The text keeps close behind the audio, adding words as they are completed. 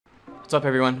What's up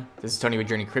everyone, this is Tony with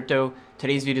JRNYcrypto.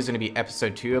 Today's video is going to be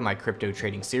episode 2 of my crypto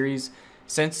trading series.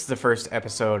 Since the first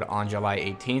episode on July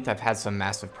 18th, I've had some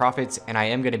massive profits and I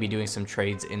am going to be doing some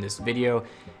trades in this video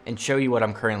and show you what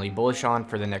I'm currently bullish on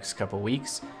for the next couple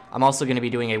weeks. I'm also going to be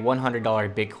doing a $100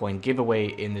 Bitcoin giveaway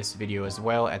in this video as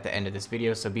well at the end of this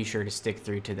video, so be sure to stick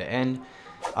through to the end.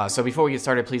 So before we get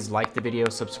started, please like the video,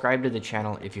 subscribe to the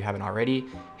channel if you haven't already,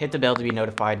 hit the bell to be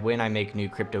notified when I make new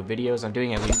crypto videos. I'm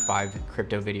doing at least 5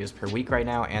 crypto videos per week right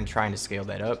now and trying to scale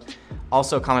that up.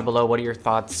 Also comment below what are your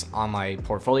thoughts on my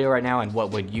portfolio right now and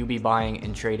what would you be buying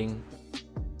and trading.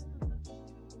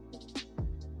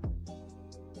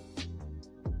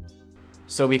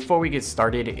 So before we get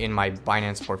started in my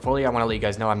Binance portfolio, I want to let you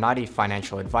guys know I'm not a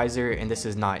financial advisor and this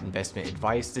is not investment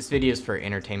advice. This video is for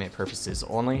entertainment purposes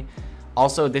only.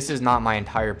 Also, this is not my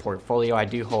entire portfolio. I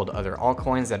do hold other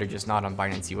altcoins that are just not on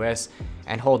Binance US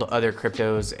and hold other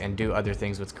cryptos and do other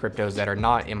things with cryptos that are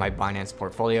not in my Binance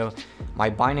portfolio. My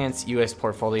Binance US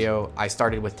portfolio, I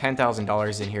started with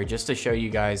 $10,000 in here just to show you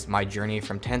guys my journey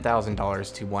from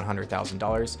 $10,000 to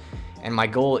 $100,000. And my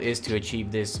goal is to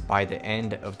achieve this by the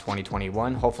end of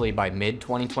 2021, hopefully by mid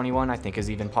 2021, I think is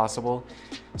even possible.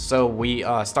 So we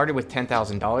started with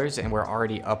 $10,000 and we're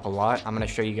already up a lot. I'm gonna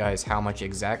show you guys how much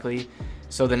exactly.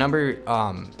 So the number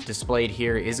displayed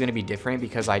here is gonna be different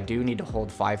because I do need to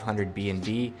hold 500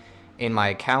 BNB in my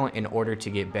account in order to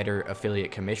get better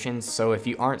affiliate commissions. So if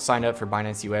you aren't signed up for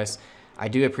Binance US, I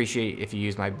do appreciate if you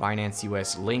use my Binance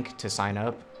US link to sign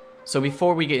up. So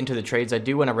before we get into the trades, I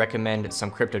do want to recommend some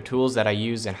crypto tools that I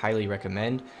use and highly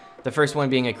recommend. The first one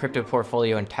being a crypto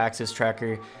portfolio and taxes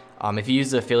tracker. If you use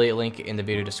the affiliate link in the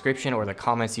video description or the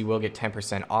comments, you will get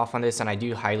 10% off on this, and I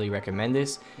do highly recommend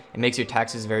this. It makes your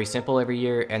taxes very simple every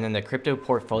year, and then the crypto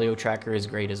portfolio tracker is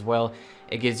great as well.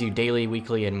 It gives you daily,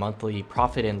 weekly, and monthly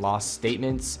profit and loss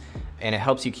statements, and it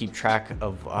helps you keep track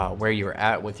of where you're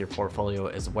at with your portfolio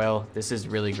as well. This is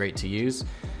really great to use.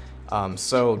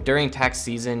 So during tax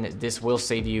season, this will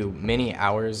save you many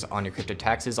hours on your crypto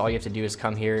taxes. All you have to do is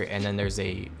come here and then there's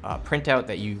a printout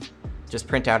that you just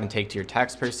print out and take to your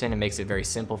tax person. It makes it very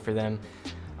simple for them.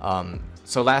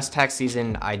 So last tax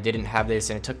season, I didn't have this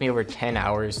and it took me over 10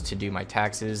 hours to do my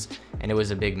taxes and it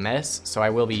was a big mess. So I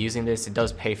will be using this. It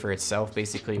does pay for itself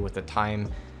basically with the time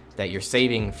that you're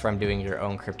saving from doing your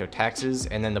own crypto taxes.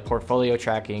 And then the portfolio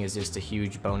tracking is just a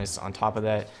huge bonus on top of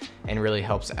that and really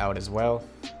helps out as well.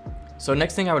 So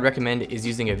next thing I would recommend is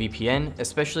using a VPN,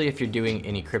 especially if you're doing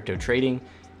any crypto trading.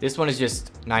 This one is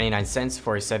just 99 cents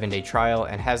for a 7-day trial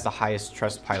and has the highest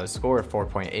Trustpilot score of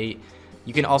 4.8.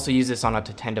 You can also use this on up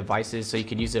to 10 devices, so you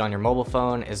could use it on your mobile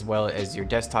phone as well as your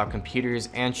desktop computers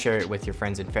and share it with your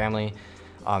friends and family.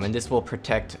 And this will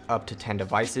protect up to 10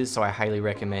 devices, so I highly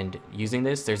recommend using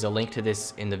this. There's a link to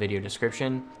this in the video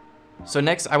description. So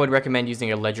next, I would recommend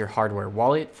using a Ledger hardware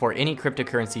wallet for any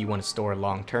cryptocurrency you want to store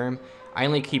long term. I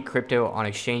only keep crypto on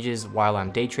exchanges while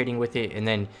I'm day trading with it and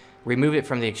then remove it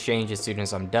from the exchange as soon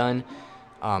as I'm done.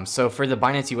 So for the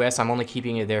Binance US, I'm only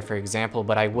keeping it there for example,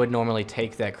 but I would normally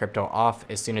take that crypto off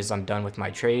as soon as I'm done with my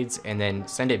trades and then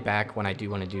send it back when I do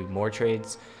want to do more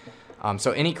trades.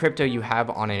 So any crypto you have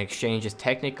on an exchange is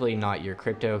technically not your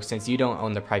crypto. Since you don't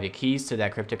own the private keys to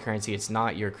that cryptocurrency, it's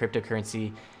not your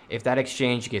cryptocurrency. If that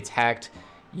exchange gets hacked,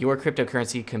 your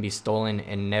cryptocurrency can be stolen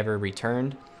and never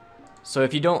returned. So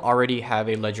if you don't already have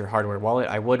a Ledger hardware wallet,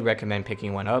 I would recommend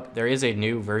picking one up. There is a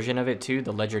new version of it too,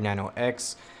 the Ledger Nano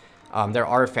X. There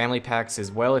are family packs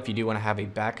as well if you do want to have a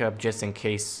backup just in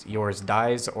case yours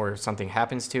dies or something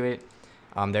happens to it.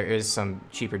 There is some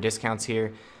cheaper discounts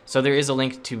here. So there is a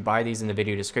link to buy these in the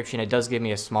video description. It does give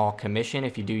me a small commission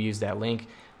if you do use that link,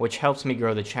 which helps me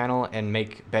grow the channel and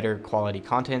make better quality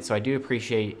content. So I do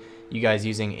appreciate you guys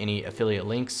using any affiliate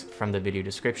links from the video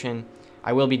description.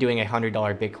 I will be doing a $100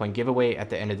 Bitcoin giveaway at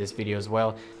the end of this video as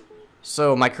well.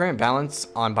 So my current balance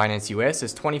on Binance US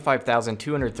is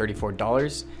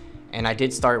 $25,234, and I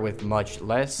did start with much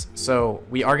less. So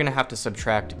we are gonna have to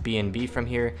subtract BNB from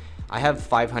here. I have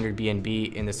 500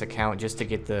 BNB in this account just to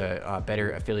get the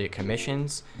better affiliate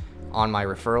commissions on my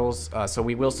referrals. So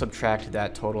we will subtract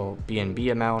that total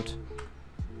BNB amount.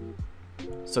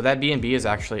 So that BNB is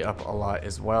actually up a lot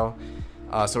as well.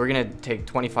 So we're gonna take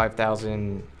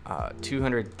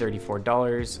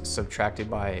 $25,234 subtracted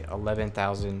by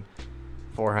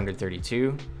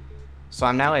 11,432. So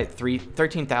I'm now at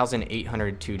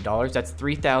 $13,802. That's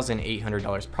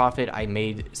 $3,800 profit I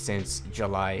made since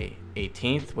July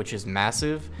 18th, which is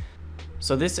massive.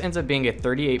 So this ends up being a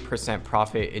 38%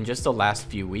 profit in just the last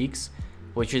few weeks,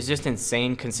 which is just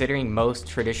insane considering most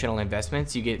traditional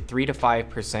investments you get 3 to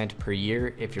 5% per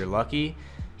year if you're lucky.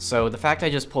 So the fact I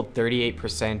just pulled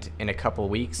 38% in a couple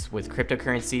weeks with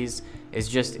cryptocurrencies is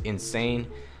just insane.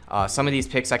 Some of these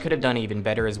picks I could have done even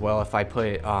better as well if I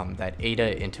put that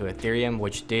ADA into Ethereum,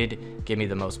 which did give me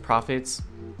the most profits.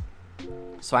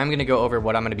 So I'm going to go over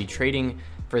what I'm going to be trading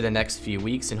for the next few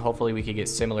weeks, and hopefully we could get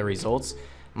similar results.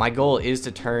 My goal is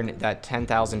to turn that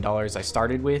 $10,000 I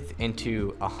started with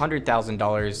into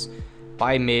 $100,000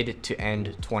 by mid to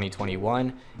end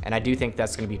 2021, and I do think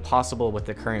that's going to be possible with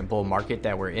the current bull market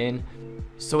that we're in.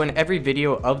 So in every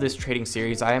video of this trading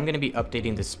series, I am going to be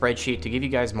updating the spreadsheet to give you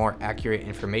guys more accurate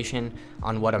information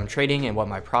on what I'm trading and what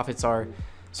my profits are.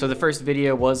 So the first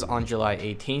video was on July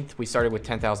 18th. We started with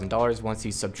 $10,000 once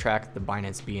you subtract the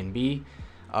Binance BNB.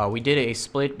 We did a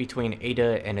split between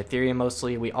ADA and Ethereum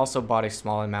mostly. We also bought a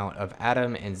small amount of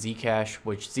Atom and Zcash,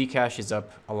 which Zcash is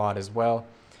up a lot as well.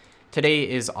 Today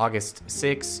is August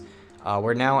 6th.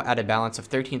 We're now at a balance of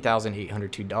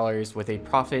 $13,802 with a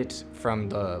profit from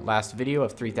the last video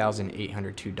of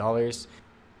 $3,802.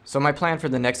 So my plan for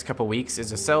the next couple weeks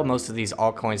is to sell most of these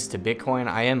altcoins to Bitcoin.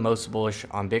 I am most bullish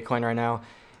on Bitcoin right now,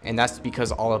 and that's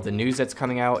because all of the news that's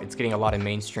coming out, it's getting a lot of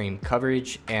mainstream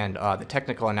coverage, and the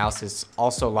technical analysis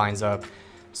also lines up.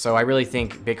 So I really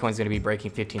think Bitcoin's going to be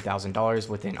breaking $15,000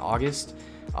 within August,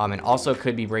 and also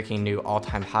could be breaking new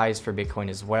all-time highs for Bitcoin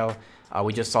as well.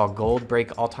 We just saw gold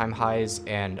break all-time highs,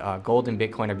 and gold and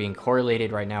Bitcoin are being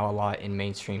correlated right now a lot in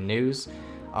mainstream news.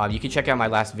 You can check out my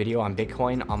last video on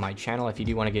Bitcoin on my channel if you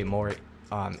do want to get more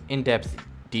in-depth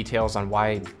details on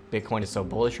why Bitcoin is so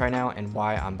bullish right now and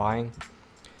why I'm buying.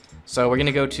 So we're going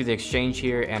to go to the exchange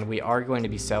here, and we are going to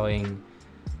be selling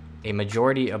a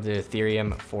majority of the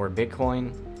Ethereum for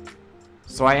Bitcoin.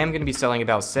 So I am going to be selling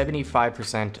about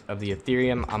 75% of the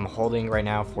Ethereum I'm holding right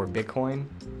now for Bitcoin.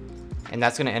 And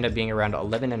that's going to end up being around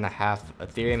 11.5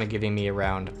 Ethereum and giving me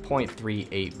around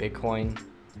 0.38 Bitcoin.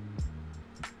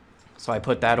 So I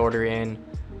put that order in.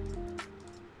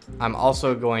 I'm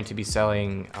also going to be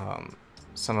selling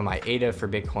some of my ADA for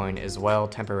Bitcoin as well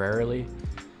temporarily.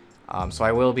 So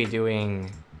I will be doing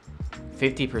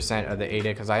 50% of the ADA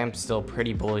because I am still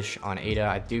pretty bullish on ADA.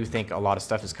 I do think a lot of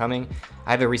stuff is coming.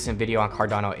 I have a recent video on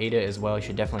Cardano ADA as well. You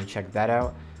should definitely check that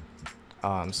out.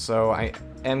 So I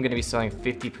am going to be selling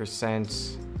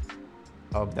 50%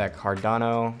 of that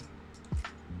Cardano,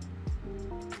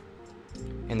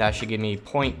 and that should give me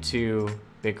 0.2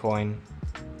 Bitcoin.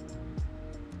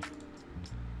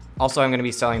 Also, I'm going to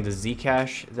be selling the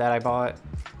Zcash that I bought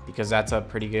because that's up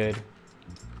pretty good.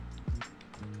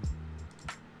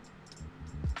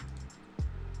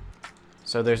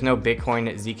 So there's no Bitcoin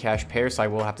Zcash pair, so I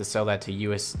will have to sell that to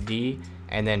USD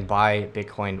and then buy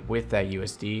Bitcoin with that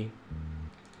USD.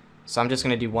 So I'm just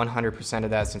going to do 100% of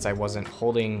that since I wasn't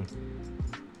holding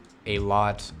a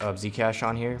lot of Zcash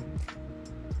on here.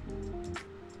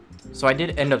 So I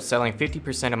did end up selling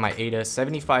 50% of my ADA,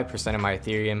 75% of my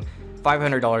Ethereum,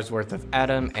 $500 worth of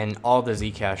Atom, and all the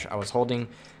Zcash I was holding,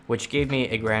 which gave me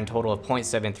a grand total of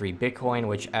 0.73 Bitcoin,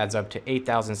 which adds up to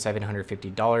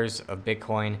 $8,750 of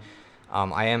Bitcoin.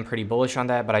 I am pretty bullish on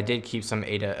that, but I did keep some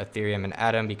ADA, Ethereum, and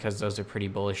Atom because those are pretty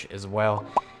bullish as well.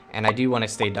 And I do want to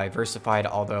stay diversified,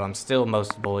 although I'm still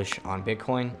most bullish on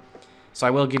Bitcoin. So I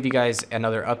will give you guys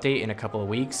another update in a couple of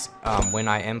weeks when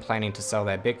I am planning to sell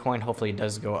that Bitcoin. Hopefully it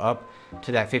does go up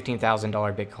to that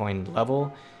 $15,000 Bitcoin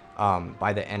level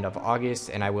by the end of August,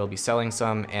 and I will be selling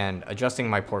some and adjusting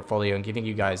my portfolio and giving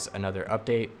you guys another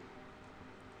update.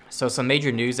 So some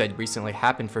major news that recently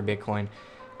happened for Bitcoin.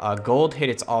 Gold hit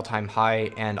its all-time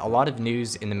high, and a lot of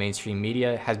news in the mainstream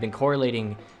media has been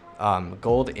correlating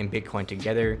gold and Bitcoin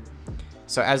together.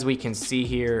 So as we can see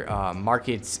here,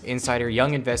 markets insider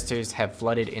young investors have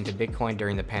flooded into Bitcoin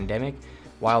during the pandemic,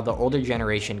 while the older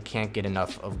generation can't get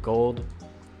enough of gold.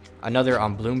 Another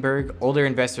on Bloomberg, older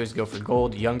investors go for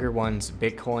gold, younger ones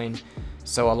Bitcoin.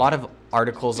 So a lot of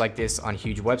articles like this on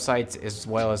huge websites, as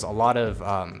well as a lot of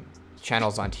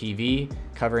channels on TV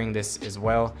covering this as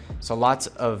well. So lots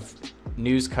of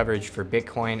news coverage for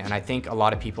Bitcoin, and I think a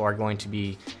lot of people are going to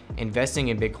be investing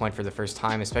in Bitcoin for the first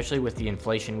time, especially with the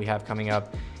inflation we have coming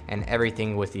up and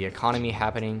everything with the economy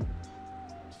happening.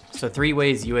 So 3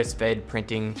 ways US Fed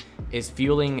printing is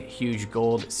fueling huge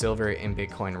gold, silver, and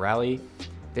Bitcoin rally.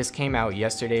 This came out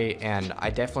yesterday, and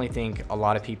I definitely think a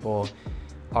lot of people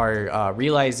are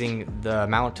realizing the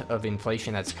amount of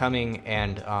inflation that's coming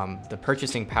and the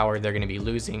purchasing power they're going to be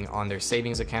losing on their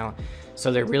savings account.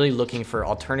 So they're really looking for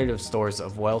alternative stores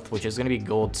of wealth, which is going to be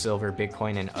gold, silver,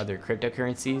 Bitcoin, and other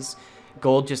cryptocurrencies.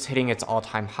 Gold just hitting its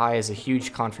all-time high is a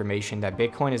huge confirmation that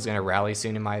Bitcoin is going to rally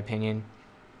soon, in my opinion,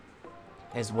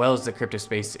 as well as the crypto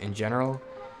space in general.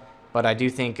 But I do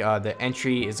think the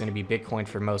entry is going to be Bitcoin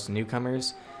for most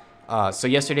newcomers. So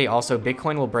yesterday also,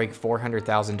 Bitcoin will break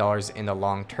 $400,000 in the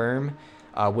long term,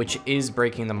 which is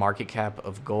breaking the market cap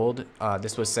of gold.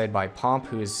 This was said by Pomp,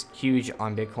 who is huge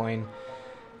on Bitcoin.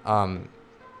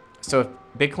 So if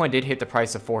Bitcoin did hit the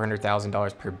price of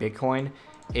 $400,000 per Bitcoin,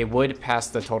 it would pass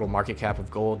the total market cap of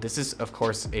gold. This is, of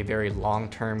course, a very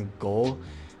long-term goal,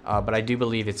 but I do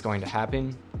believe it's going to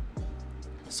happen.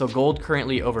 So gold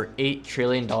currently over $8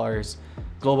 trillion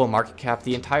global market cap.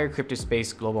 The entire crypto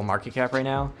space global market cap right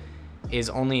now is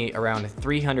only around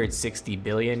 360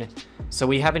 billion. So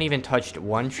we haven't even touched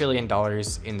 $1 trillion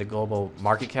in the global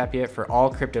market cap yet for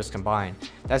all cryptos combined.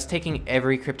 That's taking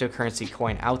every cryptocurrency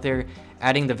coin out there,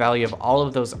 adding the value of all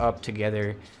of those up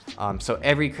together. So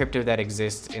every crypto that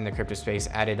exists in the crypto space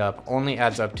added up only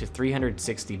adds up to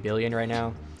 360 billion right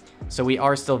now. So we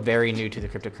are still very new to the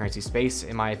cryptocurrency space,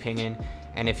 in my opinion.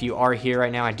 And if you are here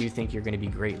right now, I do think you're going to be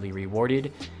greatly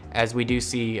rewarded. As we do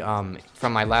see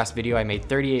from my last video, I made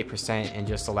 38% in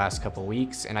just the last couple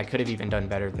weeks, and I could have even done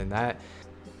better than that.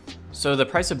 So the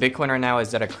price of Bitcoin right now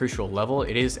is at a crucial level.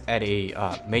 It is at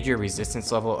a major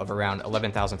resistance level of around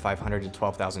 $11,500 to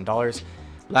 $12,000.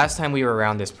 Last time we were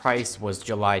around this price was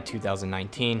July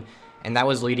 2019, and that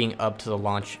was leading up to the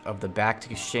launch of the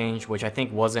Backed exchange, which I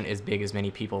think wasn't as big as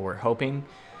many people were hoping.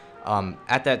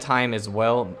 At that time as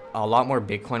well, a lot more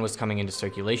Bitcoin was coming into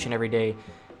circulation every day.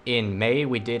 In May,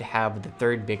 we did have the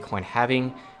third Bitcoin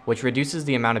halving, which reduces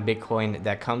the amount of Bitcoin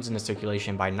that comes into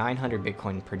circulation by 900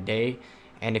 Bitcoin per day.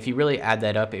 And if you really add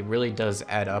that up, it really does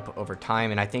add up over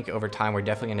time. And I think over time, we're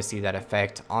definitely going to see that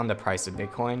effect on the price of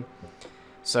Bitcoin.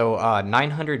 So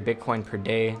 900 Bitcoin per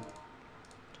day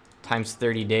times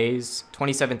 30 days,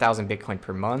 27,000 Bitcoin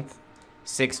per month,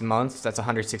 6 months, that's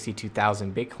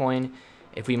 162,000 Bitcoin.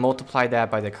 If we multiply that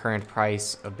by the current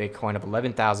price of Bitcoin of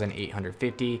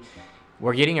 11,850,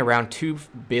 we're getting around $2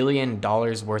 billion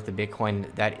worth of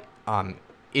Bitcoin that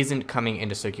isn't coming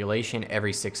into circulation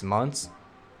every 6 months.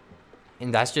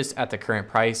 And that's just at the current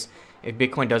price. If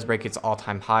Bitcoin does break its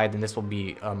all-time high, then this will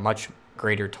be a much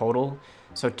greater total.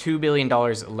 So $2 billion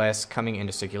less coming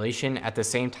into circulation. At the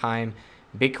same time,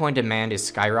 Bitcoin demand is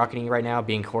skyrocketing right now,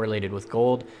 being correlated with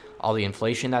gold, all the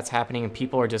inflation that's happening, and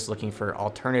people are just looking for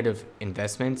alternative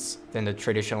investments than the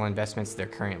traditional investments they're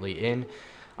currently in.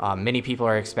 Many people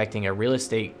are expecting a real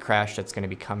estate crash that's going to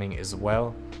be coming as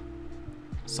well.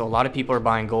 So a lot of people are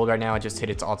buying gold right now. It just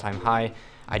hit its all-time high.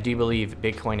 I do believe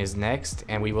Bitcoin is next,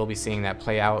 and we will be seeing that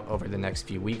play out over the next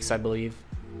few weeks, I believe.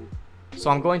 So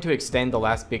I'm going to extend the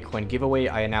last Bitcoin giveaway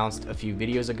I announced a few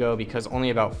videos ago because only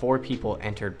about 4 people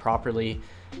entered properly.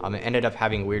 It ended up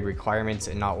having weird requirements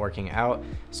and not working out.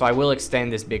 So I will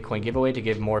extend this Bitcoin giveaway to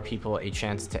give more people a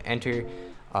chance to enter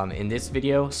in this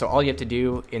video. So all you have to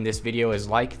do in this video is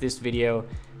like this video,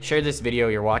 share this video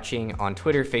you're watching on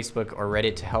Twitter, Facebook, or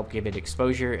Reddit to help give it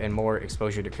exposure and more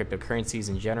exposure to cryptocurrencies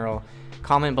in general.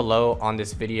 Comment below on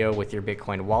this video with your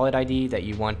Bitcoin wallet ID that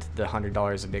you want the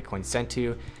 $100 of Bitcoin sent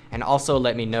to. And also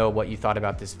let me know what you thought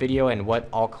about this video and what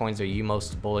altcoins are you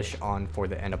most bullish on for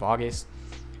the end of August.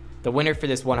 The winner for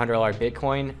this $100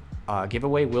 Bitcoin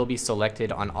giveaway will be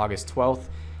selected on August 12th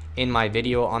in my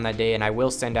video on that day, and I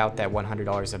will send out that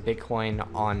 $100 of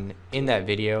Bitcoin in that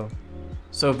video.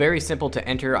 So very simple to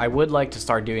enter. I would like to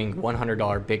start doing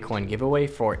 $100 Bitcoin giveaway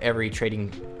for every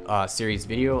trading series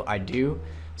video I do.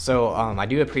 So I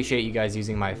do appreciate you guys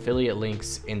using my affiliate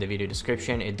links in the video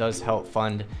description. It does help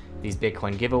fund these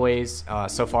Bitcoin giveaways.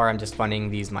 So far I'm just funding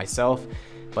these myself,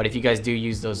 but if you guys do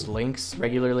use those links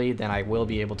regularly, then I will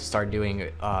be able to start doing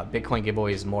Bitcoin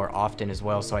giveaways more often as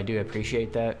well. So I do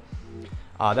appreciate that.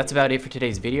 That's about it for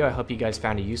today's video. I hope you guys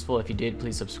found it useful. If you did,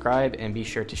 please subscribe and be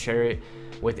sure to share it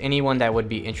with anyone that would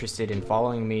be interested in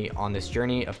following me on this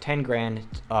journey of 10 grand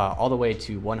all the way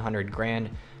to 100 grand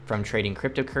from trading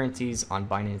cryptocurrencies on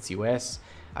Binance US.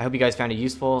 I hope you guys found it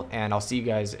useful, and I'll see you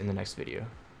guys in the next video.